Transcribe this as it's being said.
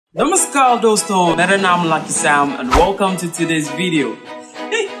नमस्कार दोस्तों, मेरा नाम Lucky Sam and welcome to today's video.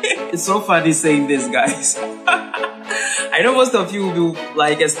 It's so funny saying this, guys. I know most of you will be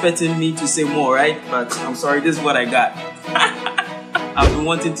like expecting me to say more, right? But I'm sorry, this is what I got. I've been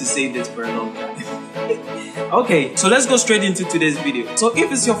wanting to say this for a long time. Okay, so let's go straight into today's video. So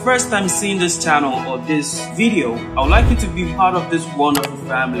if it's your first time seeing this channel or this video, I would like you to be part of this wonderful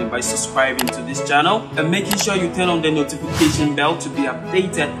family by subscribing to this channel and making sure you turn on the notification bell to be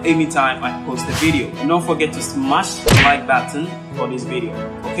updated anytime I post a video. And don't forget to smash the like button for this video.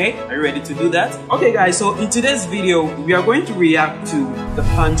 Okay, are you ready to do that? Okay guys, so in today's video, we are going to react to the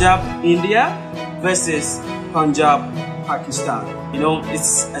Punjab, India versus Punjab, Pakistan. You know,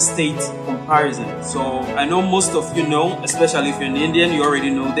 it's a state comparison. So I know most of you know, especially if you're an Indian, you already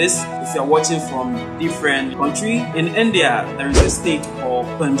know this. If you're watching from different country, in India, there is a state called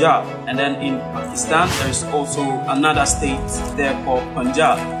Panjab. And then in Pakistan, there's also another state there called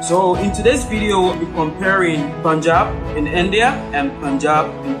Panjab. So in today's video, we'll be comparing Punjab in India and Punjab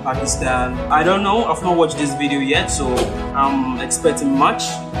in Pakistan. I don't know, I've not watched this video yet, so I'm expecting much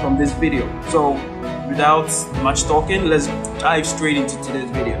from this video. So without much talking, let's dive straight into today's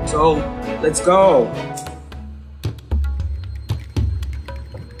video. So let's go.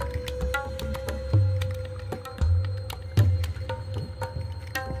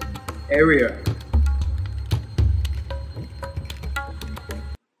 Area.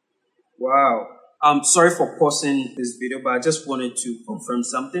 Wow. I'm sorry for pausing this video, but I just wanted to confirm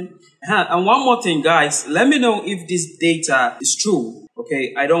something. And one more thing, guys, let me know if this data is true.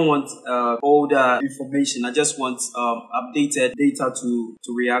 Okay, I don't want older information. I just want updated data to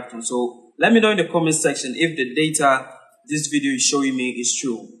react on. So let me know in the comment section if the data this video is showing me is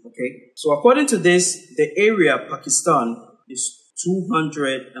true. Okay, so according to this, the area Pakistan is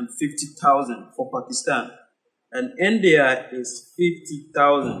 250,000 for Pakistan, and India is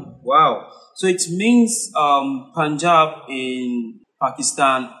 50,000. Wow! So it means Punjab in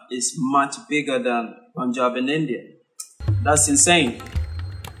Pakistan is much bigger than Punjab in India. That's insane.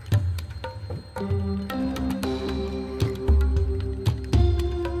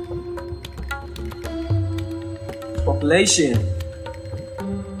 Population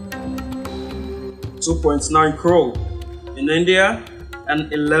 2.9 crore in India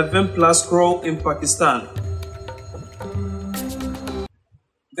and 11 plus crore in Pakistan.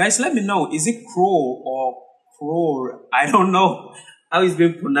 Guys, let me know, is it crore or crore? I don't know how it's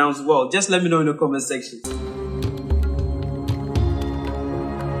being pronounced well. Just let me know in the comment section.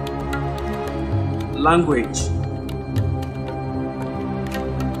 Language.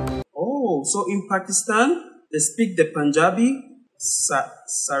 Oh, so in Pakistan, they speak the Punjabi,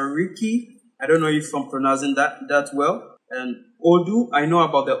 Sariki. I don't know if I'm pronouncing that well. And Urdu, I know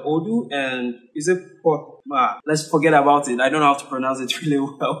about the Urdu. And is it let's forget about it. I don't know how to pronounce it really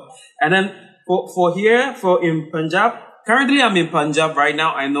well. And then for in Punjab, currently I'm in Punjab right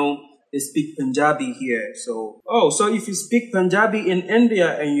now. I know they speak Punjabi here. So if you speak Punjabi in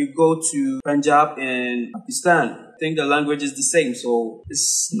India and you go to Punjab in Pakistan, I think the language is the same. So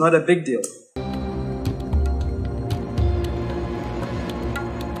it's not a big deal.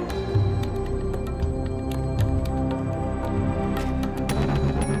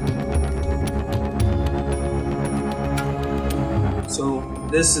 So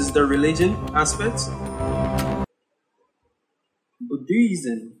this is the religion aspect.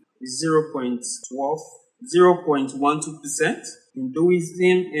 Buddhism is 0.12%.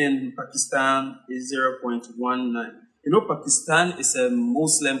 Hinduism in Pakistan is 0.19. You know, Pakistan is a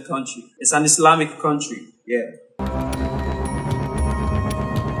Muslim country. It's an Islamic country. Yeah.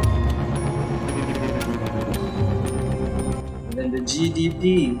 And then the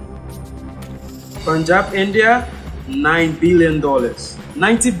GDP. Punjab, India, $9 billion.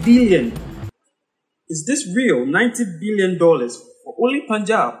 90 billion. Is this real? $90 billion for only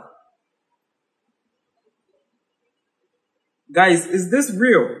Punjab. Guys, is this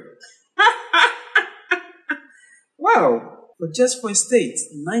real? Wow. But just for a state,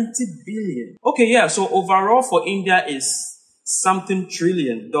 90 billion. Okay, yeah, so overall for India is something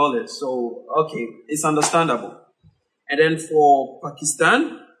trillion dollars. So, okay, it's understandable. And then for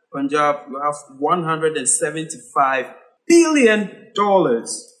Pakistan, Punjab, you have $175 billion.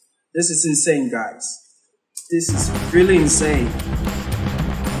 This is insane, guys. This is really insane.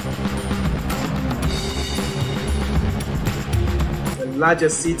 The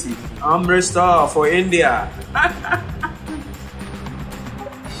largest city, Amritsar for India.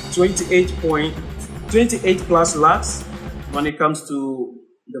 28 plus lakhs when it comes to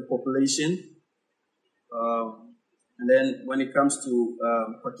the population. And then when it comes to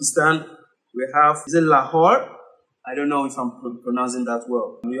Pakistan, we have, is it Lahore? I don't know if I'm pronouncing that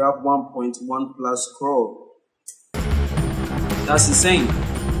well. We have 1.1 plus crore. That's insane.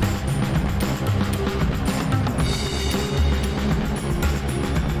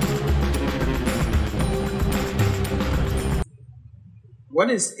 What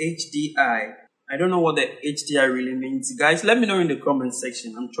is HDI? I don't know what the HDI really means. Guys, let me know in the comment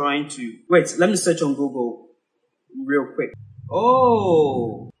section. I'm trying to... Wait, let me search on Google real quick.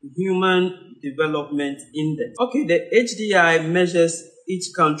 Oh, Human Development Index. Okay, the HDI measures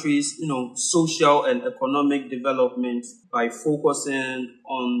each country's, social and economic development by focusing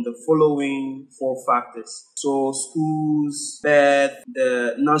on the following 4 factors. So, schools, birth,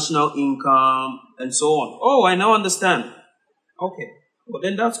 the national income, and so on. Oh, I now understand. Okay, well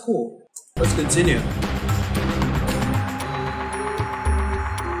then that's cool. Let's continue.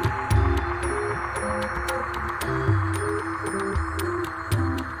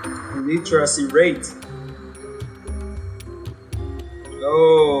 Literacy rate.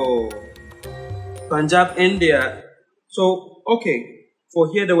 Oh, Punjab, India. So, okay, for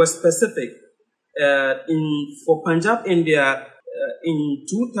here they were specific. For Punjab, India, in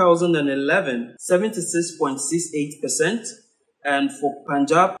 2011, 76.68%. And for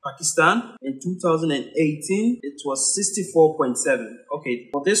Panjab, Pakistan, in 2018, it was 64.7. Okay,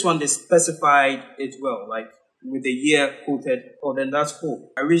 for this one, they specified it well, like with the year quoted. Oh, then that's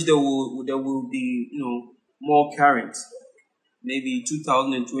cool. I wish there will be, more current. Maybe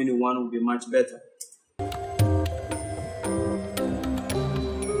 2021 will be much better.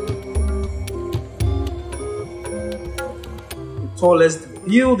 The tallest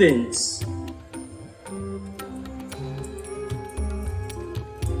buildings.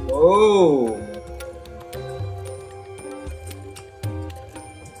 Oh,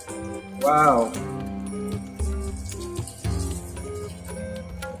 wow.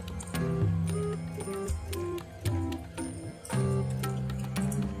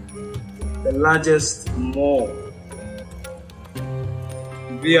 The largest mall.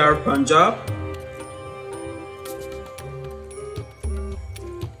 VR Panjab.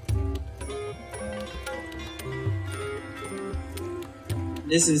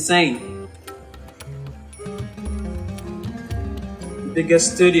 This is insane.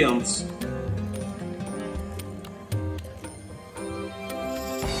 Biggest stadiums.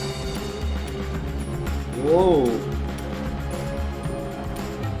 Whoa.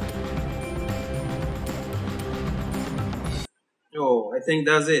 Oh, I think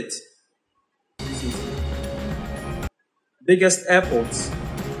that's it. Biggest airports.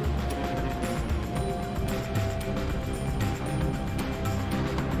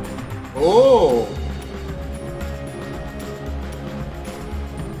 Oh.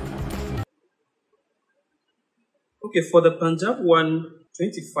 Okay, for the Punjab one,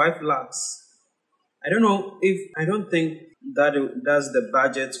 25 lakhs. I don't think that's the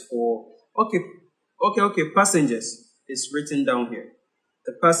budget for, okay, passengers. It's written down here.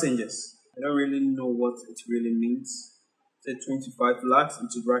 The passengers. I don't really know what it really means. Say 25 lakhs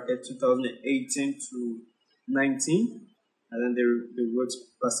into bracket 2018 to 19. And then they wrote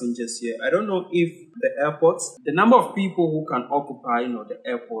passengers here. I don't know if the airports, the number of people who can occupy, the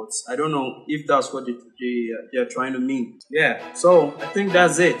airports, I don't know if that's what they're trying to mean. Yeah, so I think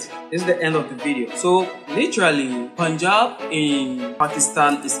that's it. This is the end of the video. So literally, Punjab in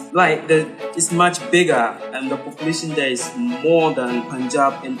Pakistan is it's much bigger, and the population there is more than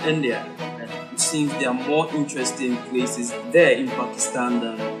Punjab in India. It seems there are more interesting places there in Pakistan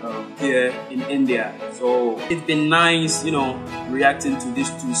than here in India. So it's been nice, reacting to these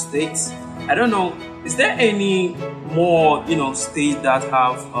 2 states. I don't know, is there any more, states that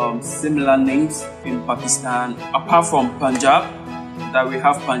have similar names in Pakistan apart from Punjab? That we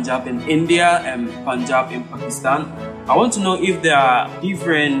have Punjab in India and Punjab in Pakistan. I want to know if there are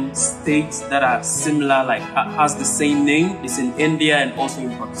different states that are similar, like has the same name. It's in India and also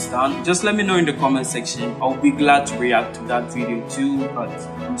in Pakistan. Just let me know in the comment section. I'll be glad to react to that video too. But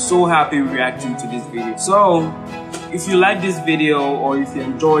I'm so happy reacting to this video. So if you like this video or if you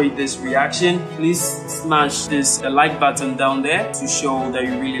enjoyed this reaction, please smash this like button down there to show that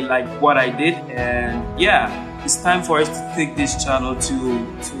you really like what I did. And yeah, it's time for us to take this channel to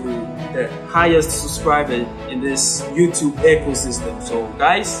the highest subscriber in this YouTube ecosystem. So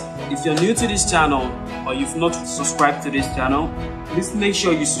guys, if you're new to this channel or you've not subscribed to this channel, please make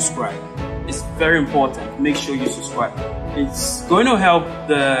sure you subscribe. It's very important. Make sure you subscribe. It's going to help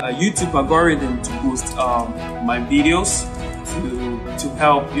the YouTube algorithm to boost my videos, to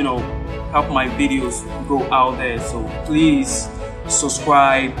help help my videos go out there. So please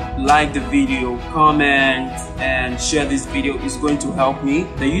subscribe, like the video, comment, and share this video. Is going to help me.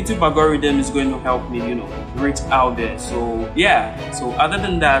 The YouTube algorithm is going to help me, you know, reach out there. So yeah, so other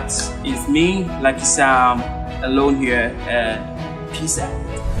than that, it's me, Lucky Sam, alone here, and peace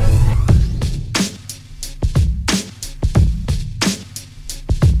out.